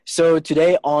So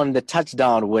today on the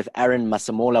touchdown with Aaron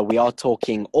Masemola, we are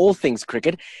talking all things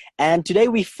cricket. And today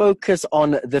we focus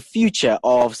on the future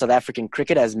of South African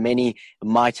cricket, as many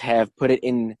might have put it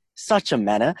in such a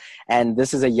manner. And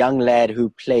this is a young lad who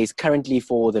plays currently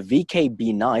for the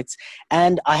VKB Knights.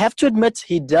 And I have to admit,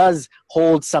 he does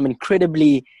hold some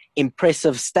incredibly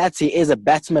impressive stats. He is a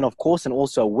batsman, of course, and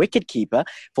also a wicket-keeper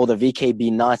for the VKB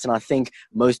Knights. And I think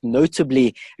most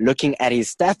notably, looking at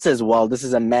his stats as well, this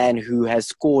is a man who has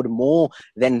scored more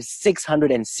than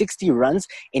 660 runs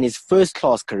in his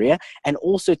first-class career and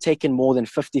also taken more than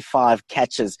 55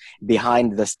 catches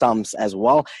behind the stumps as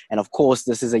well. And of course,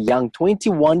 this is a young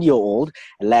 21-year-old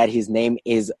lad. His name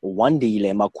is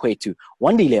Wandile Makwetu.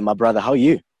 Wandile, my brother, how are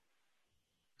you?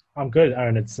 I'm good,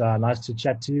 Aaron. It's nice to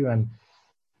chat to you, and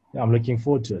yeah, I'm looking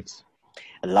forward to it.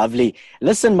 Lovely.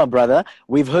 Listen, my brother,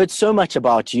 we've heard so much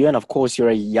about you. And of course, you're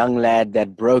a young lad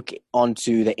that broke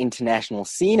onto the international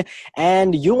scene.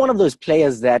 And you're one of those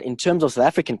players that, in terms of South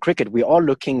African cricket, we are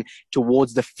looking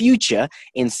towards the future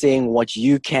in seeing what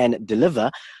you can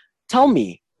deliver. Tell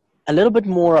me a little bit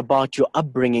more about your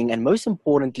upbringing. And most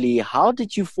importantly, how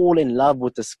did you fall in love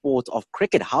with the sport of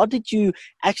cricket? How did you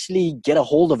actually get a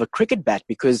hold of a cricket bat?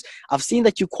 Because I've seen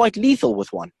that you're quite lethal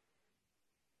with one.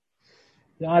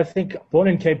 Yeah, I think born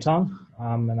in Cape Town,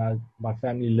 and my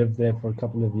family lived there for a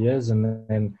couple of years, and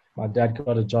then my dad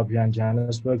got a job here in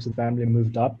Johannesburg, so the family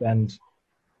moved up. And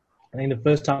I think the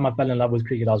first time I fell in love with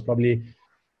cricket, I was probably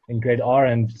in grade R,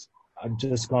 and I'd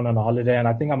just gone on a holiday, and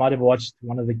I think I might have watched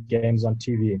one of the games on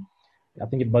TV. I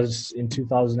think it was in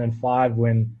 2005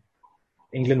 when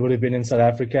England would have been in South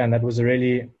Africa, and that was a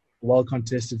really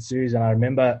well-contested series. And I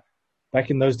remember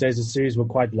back in those days, the series were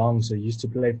quite long, so you used to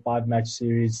play 5-match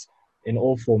series in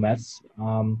all formats.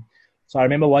 So I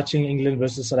remember watching England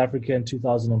versus South Africa in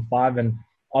 2005. And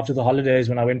after the holidays,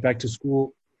 when I went back to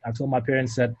school, I told my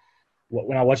parents that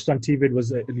when I watched on TV,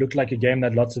 it looked like a game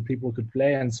that lots of people could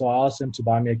play. And so I asked them to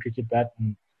buy me a cricket bat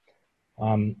and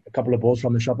a couple of balls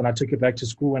from the shop. And I took it back to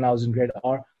school when I was in grade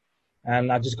R.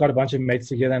 And I just got a bunch of mates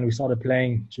together and we started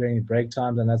playing during break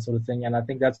times and that sort of thing. And I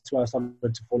think that's where I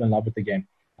started to fall in love with the game.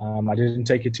 I didn't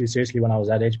take it too seriously when I was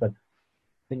that age, but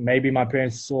I think maybe my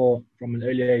parents saw from an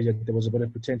early age that there was a bit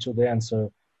of potential there, and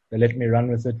so they let me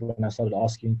run with it when I started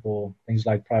asking for things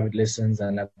like private lessons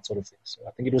and that sort of thing. So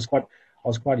I think I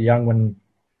was quite young when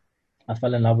I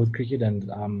fell in love with cricket,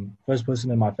 and first person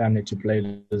in my family to play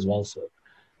it as well. So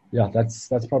yeah, that's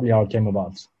probably how it came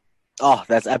about. Oh,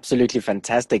 that's absolutely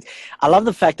fantastic. I love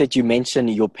the fact that you mentioned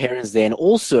your parents there, and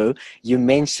also you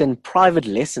mentioned private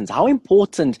lessons. How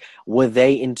important were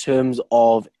they in terms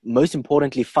of, most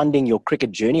importantly, funding your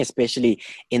cricket journey, especially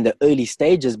in the early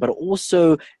stages, but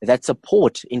also that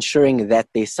support, ensuring that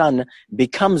their son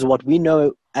becomes what we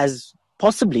know as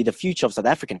possibly the future of South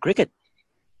African cricket?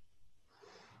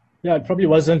 Yeah, it probably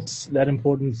wasn't that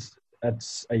important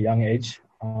at a young age.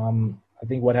 I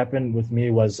think what happened with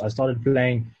me was I started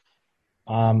playing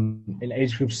in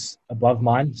age groups above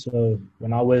mine. So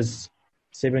when I was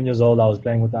 7 years old, I was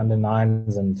playing with the under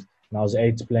 9s, and when I was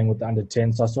 8, playing with the under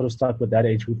 10s. So I sort of stuck with that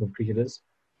age group of cricketers.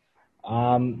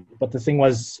 But the thing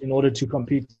was, in order to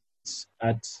compete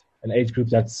at an age group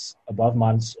that's above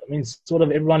mine, I mean, sort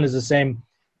of everyone is the same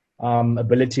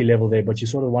ability level there, but you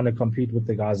sort of want to compete with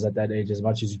the guys at that age as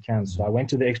much as you can. So I went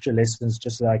to the extra lessons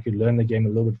just so that I could learn the game a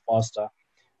little bit faster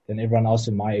than everyone else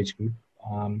in my age group.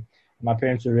 My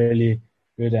parents were really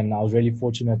good, and I was really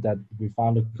fortunate that we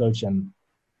found a coach, and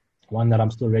one that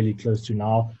I'm still really close to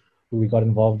now, who we got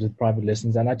involved with private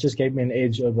lessons. And that just gave me an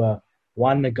edge over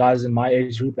the guys in my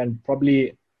age group, and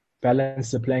probably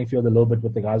balanced the playing field a little bit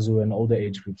with the guys who were in older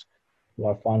age groups, who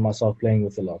I found myself playing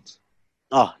with a lot.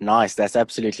 Oh, nice. That's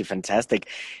absolutely fantastic.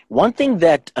 One thing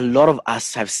that a lot of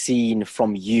us have seen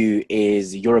from you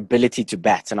is your ability to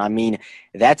bat. And I mean,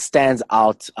 that stands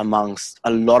out amongst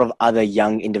a lot of other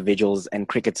young individuals and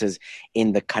cricketers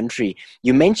in the country.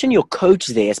 You mentioned your coach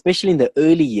there, especially in the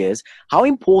early years. How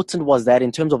important was that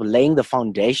in terms of laying the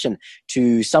foundation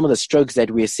to some of the strokes that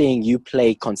we're seeing you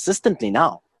play consistently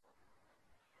now?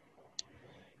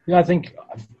 Yeah, I think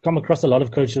I've come across a lot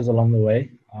of coaches along the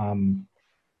way.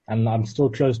 And I'm still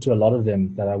close to a lot of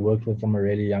them that I worked with from a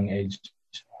really young age.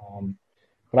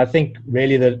 But I think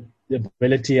really the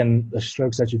ability and the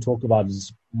strokes that you talk about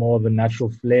is more of a natural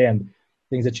flair and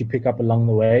things that you pick up along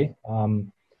the way.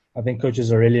 I think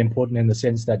coaches are really important in the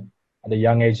sense that at a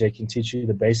young age, they can teach you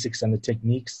the basics and the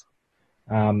techniques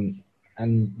and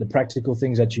the practical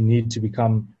things that you need to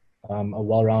become a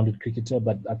well-rounded cricketer.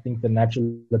 But I think the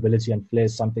natural ability and flair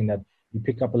is something that you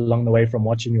pick up along the way from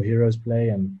watching your heroes play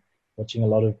and watching a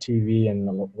lot of TV and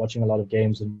watching a lot of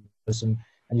games and listen,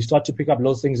 and you start to pick up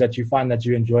little things that you find that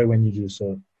you enjoy when you do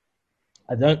so.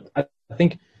 I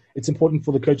think it's important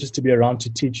for the coaches to be around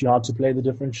to teach you how to play the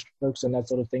different strokes and that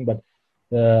sort of thing. But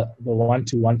the want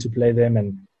to play them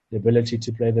and the ability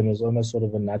to play them is almost sort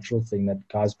of a natural thing that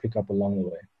guys pick up along the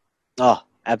way. Oh,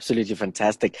 absolutely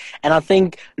fantastic. And I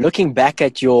think looking back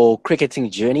at your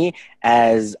cricketing journey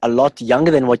as a lot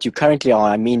younger than what you currently are,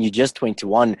 I mean, you're just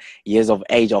 21 years of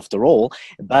age after all,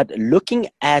 but looking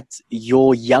at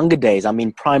your younger days, I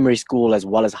mean, primary school as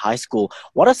well as high school,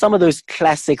 what are some of those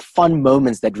classic fun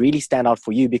moments that really stand out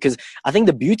for you? Because I think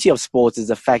the beauty of sports is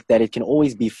the fact that it can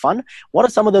always be fun. What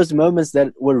are some of those moments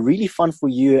that were really fun for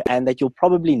you and that you'll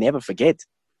probably never forget?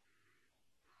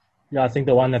 Yeah, I think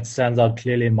the one that stands out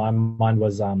clearly in my mind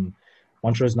was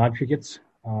Montrose night cricket.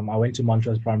 I went to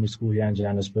Montrose Primary School here in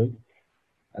Johannesburg.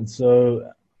 And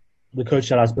so the coach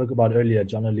that I spoke about earlier,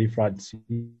 John O'Leafright,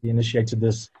 he initiated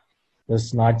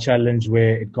this night challenge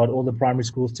where it got all the primary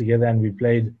schools together and we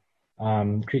played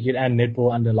cricket and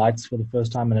netball under lights for the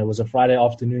first time. And it was a Friday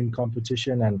afternoon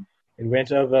competition and it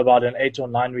went over about an 8 or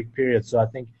 9 week period. So I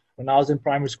think when I was in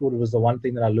primary school, it was the one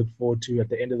thing that I looked forward to at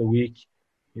the end of the week.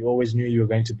 You always knew you were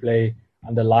going to play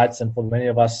under lights. And for many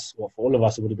of us, well, for all of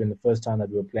us, it would have been the first time that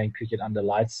we were playing cricket under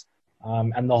lights.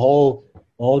 And the whole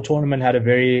tournament had a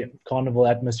very carnival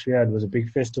atmosphere. It was a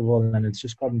big festival, and it's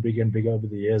just gotten bigger and bigger over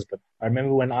the years. But I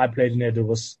remember when I played in it, it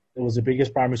was the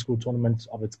biggest primary school tournament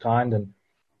of its kind. And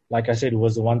like I said, it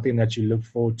was the one thing that you looked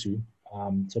forward to.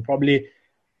 So probably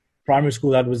primary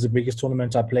school, that was the biggest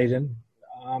tournament I played in.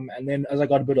 And then as I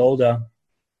got a bit older,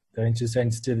 going to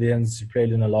St. Stithians,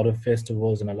 played in a lot of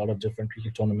festivals and a lot of different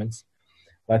cricket tournaments.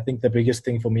 But I think the biggest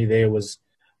thing for me there was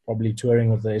probably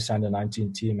touring with the SA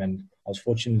Under-19 team. And I was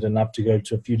fortunate enough to go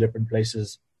to a few different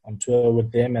places on tour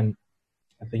with them. And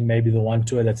I think maybe the one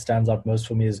tour that stands out most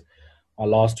for me is our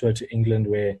last tour to England,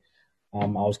 where I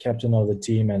was captain of the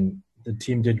team. And the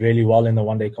team did really well in the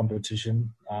one-day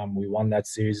competition. We won that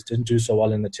series. Didn't do so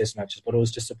well in the test matches, but it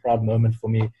was just a proud moment for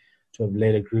me to have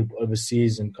led a group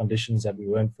overseas in conditions that we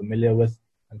weren't familiar with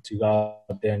and to go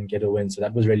out there and get a win. So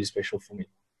that was really special for me.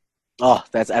 Oh,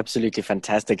 that's absolutely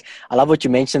fantastic. I love what you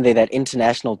mentioned there, that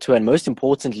international tour, and most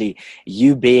importantly,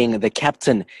 you being the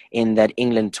captain in that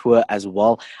England tour as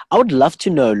well. I would love to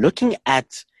know, looking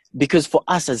at, because for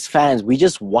us as fans, we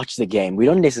just watch the game. We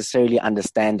don't necessarily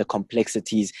understand the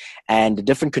complexities and the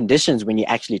different conditions when you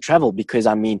actually travel, because,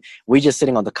 I mean, we're just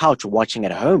sitting on the couch watching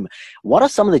at home. What are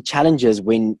some of the challenges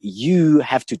when you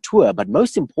have to tour? But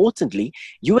most importantly,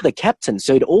 you were the captain.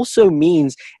 So it also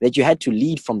means that you had to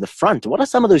lead from the front. What are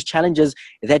some of those challenges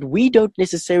that we don't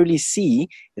necessarily see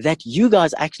that you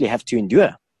guys actually have to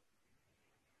endure?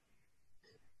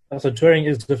 So touring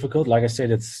is difficult. Like I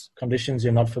said, it's conditions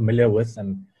you're not familiar with.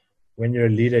 And when you're a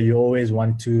leader, you always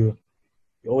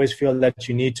feel that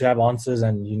you need to have answers.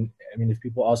 And if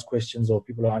people ask questions or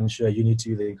people are unsure, you need to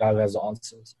be the guy who has the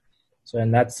answers. So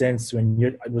in that sense,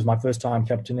 it was my first time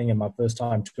captaining and my first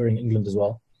time touring England as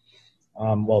well.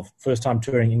 First time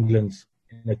touring England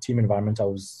in a team environment.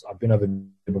 I've been over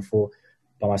there before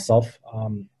by myself,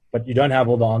 but you don't have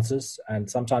all the answers. And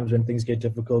sometimes when things get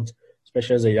difficult,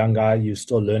 especially as a young guy, you're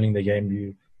still learning the game.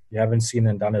 You haven't seen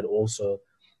and done it all. So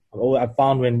I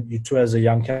found when you tour as a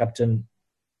young captain,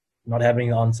 not having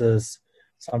the answers,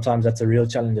 sometimes that's a real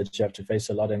challenge that you have to face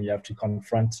a lot and you have to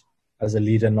confront as a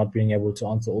leader, not being able to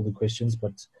answer all the questions.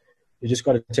 But you just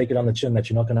got to take it on the chin that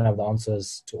you're not going to have the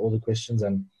answers to all the questions.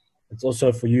 And it's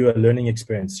also for you a learning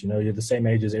experience. You're the same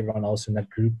age as everyone else in that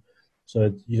group.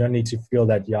 So you don't need to feel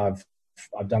that,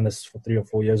 I've done this for 3 or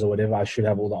 4 years or whatever, I should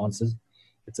have all the answers.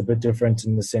 It's a bit different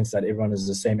in the sense that everyone is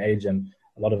the same age and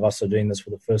a lot of us are doing this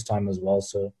for the first time as well.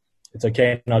 So it's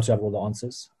okay not to have all the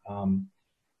answers.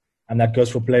 And that goes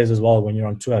for players as well when you're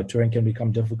on tour. Touring can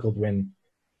become difficult when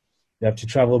you have to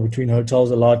travel between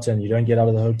hotels a lot and you don't get out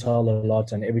of the hotel a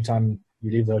lot. And every time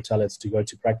you leave the hotel, it's to go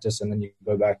to practice and then you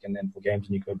go back, and then for games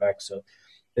and you go back. So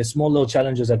there's small little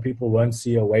challenges that people won't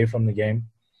see away from the game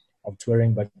of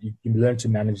touring, but you learn to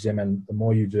manage them. And the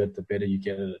more you do it, the better you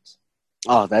get at it.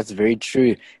 Oh, that's very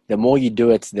true. The more you do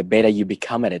it, the better you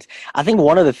become at it. I think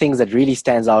one of the things that really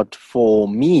stands out for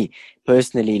me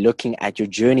personally, looking at your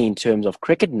journey in terms of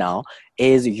cricket now,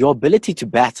 is your ability to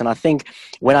bat. And I think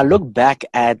when I look back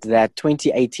at that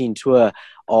 2018 tour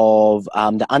of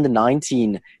the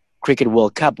Under-19 Cricket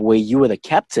World Cup where you were the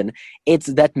captain, it's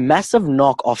that massive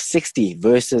knock of 60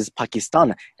 versus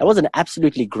Pakistan. That was an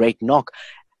absolutely great knock.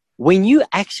 When you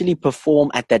actually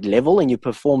perform at that level and you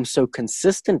perform so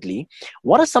consistently,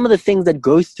 what are some of the things that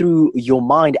go through your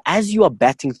mind as you are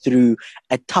batting through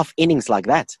a tough innings like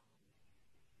that?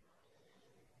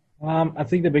 I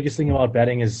think the biggest thing about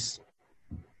batting is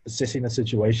assessing the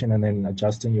situation and then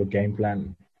adjusting your game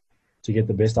plan to get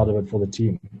the best out of it for the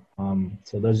team.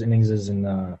 So those innings in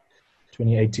the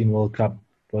 2018 World Cup,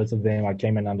 both of them, I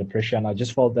came in under pressure, and I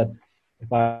just felt that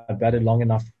if I batted long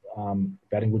enough,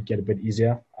 batting would get a bit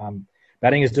easier.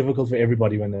 Batting is difficult for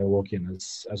everybody when they walk in.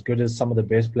 It's as good as some of the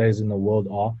best players in the world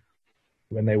are.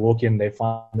 When they walk in, they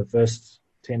find the first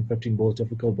 10, 15 balls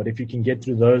difficult. But if you can get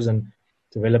through those and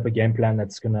develop a game plan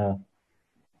that's going to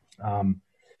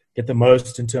get the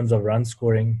most in terms of run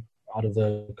scoring out of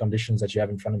the conditions that you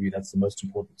have in front of you, that's the most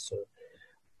important. So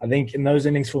I think in those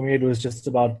innings for me, it was just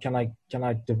about can I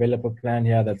develop a plan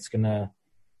here that's going to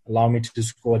allow me to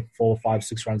score 4, 5,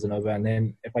 6 runs and over. And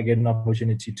then if I get an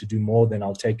opportunity to do more, then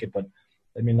I'll take it. But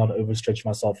let me not overstretch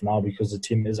myself now because the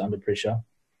team is under pressure.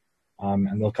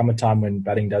 And there'll come a time when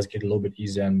batting does get a little bit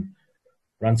easier and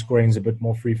run scoring is a bit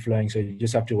more free-flowing. So you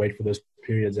just have to wait for those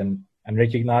periods and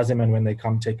recognize them. And when they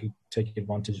come, take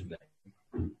advantage of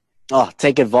them. Oh,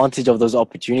 take advantage of those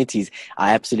opportunities.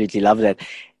 I absolutely love that.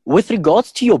 With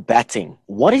regards to your batting,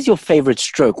 what is your favorite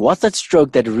stroke? What's that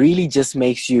stroke that really just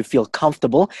makes you feel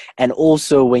comfortable? And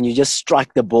also when you just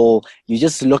strike the ball, you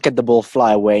just look at the ball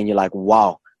fly away and you're like,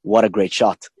 wow, what a great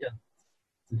shot. Yeah.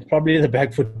 It's probably the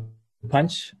back foot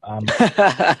punch.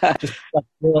 I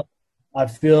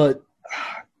feel,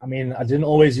 I mean, I didn't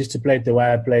always used to play it the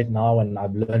way I play it now, and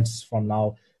I've learned from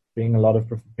now being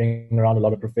around a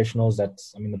lot of professionals that,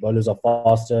 I mean, the bowlers are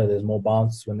faster, there's more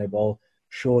bounce when they bowl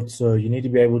short, so you need to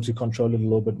be able to control it a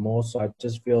little bit more. So I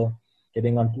just feel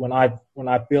getting on when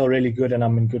I feel really good and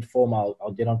I'm in good form,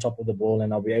 I'll get on top of the ball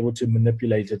and I'll be able to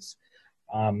manipulate it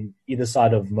either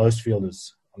side of most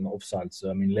fielders on the offside. So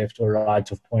I mean, left or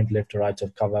right of point, left or right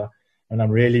of cover. And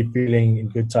I'm really feeling in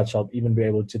good touch. I'll even be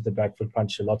able to hit the back foot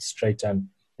punch a lot straighter and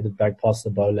hit it back past the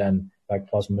bowler and back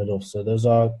past mid-off. So those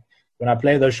are, when I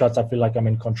play those shots, I feel like I'm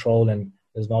in control and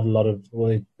there's not a lot of,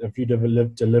 well, a few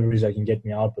deliveries that can get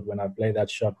me out. But when I play that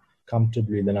shot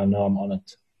comfortably, then I know I'm on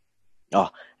it. Oh,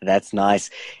 that's nice.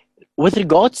 With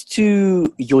regards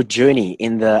to your journey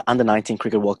in the Under-19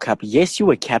 Cricket World Cup, yes, you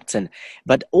were captain,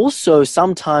 but also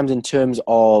sometimes in terms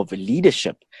of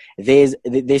leadership, there's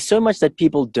so much that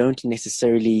people don't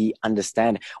necessarily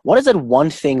understand. What is that one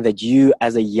thing that you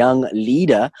as a young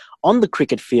leader on the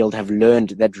cricket field have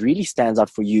learned that really stands out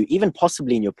for you, even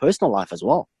possibly in your personal life as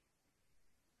well?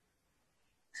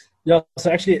 Yeah, so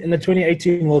actually in the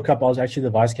 2018 World Cup, I was actually the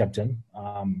vice captain.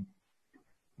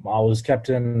 I was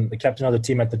the captain of the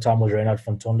team at the time was Reinhard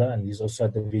van Tonda, and he's also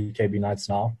at the VKB Knights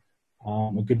now.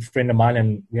 A good friend of mine,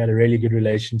 and we had a really good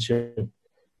relationship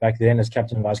back then as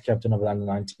captain and vice captain of the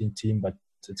under-19 team, but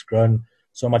it's grown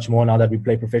so much more now that we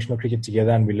play professional cricket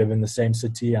together and we live in the same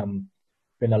city.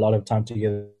 Spend a lot of time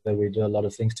together. We do a lot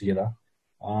of things together.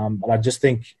 But I just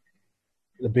think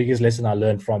the biggest lesson I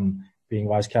learned from being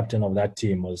vice captain of that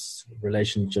team was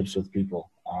relationships with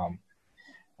people,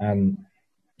 and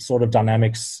sort of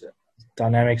dynamics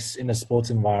in a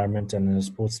sports environment and in a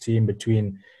sports team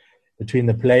between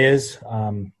the players,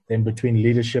 then between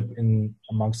leadership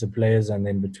amongst the players, and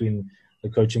then between the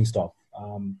coaching staff.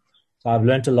 So I've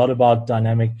learned a lot about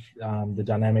the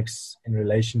dynamics in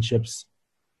relationships,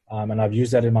 and I've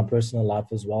used that in my personal life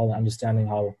as well, understanding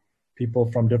how people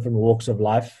from different walks of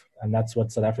life, and that's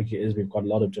what South Africa is. We've got a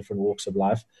lot of different walks of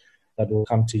life that will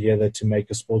come together to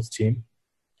make a sports team,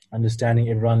 understanding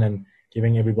everyone and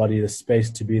giving everybody the space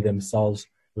to be themselves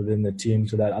within the team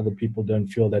so that other people don't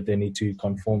feel that they need to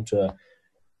conform to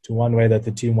one way that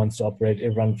the team wants to operate.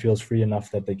 Everyone feels free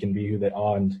enough that they can be who they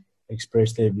are and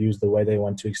express their views the way they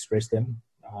want to express them.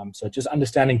 So just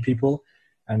understanding people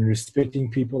and respecting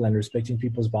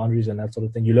people's boundaries and that sort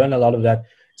of thing. You learn a lot of that,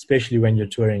 especially when you're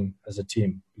touring as a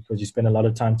team, because you spend a lot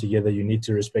of time together. You need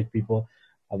to respect people.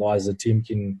 Otherwise, the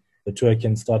tour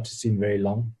can start to seem very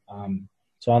long.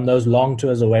 So on those long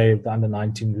tours away with the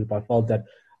under-19 group, I felt that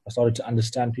I started to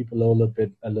understand people a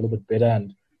little bit better,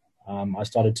 and I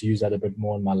started to use that a bit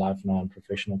more in my life now in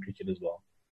professional cricket as well.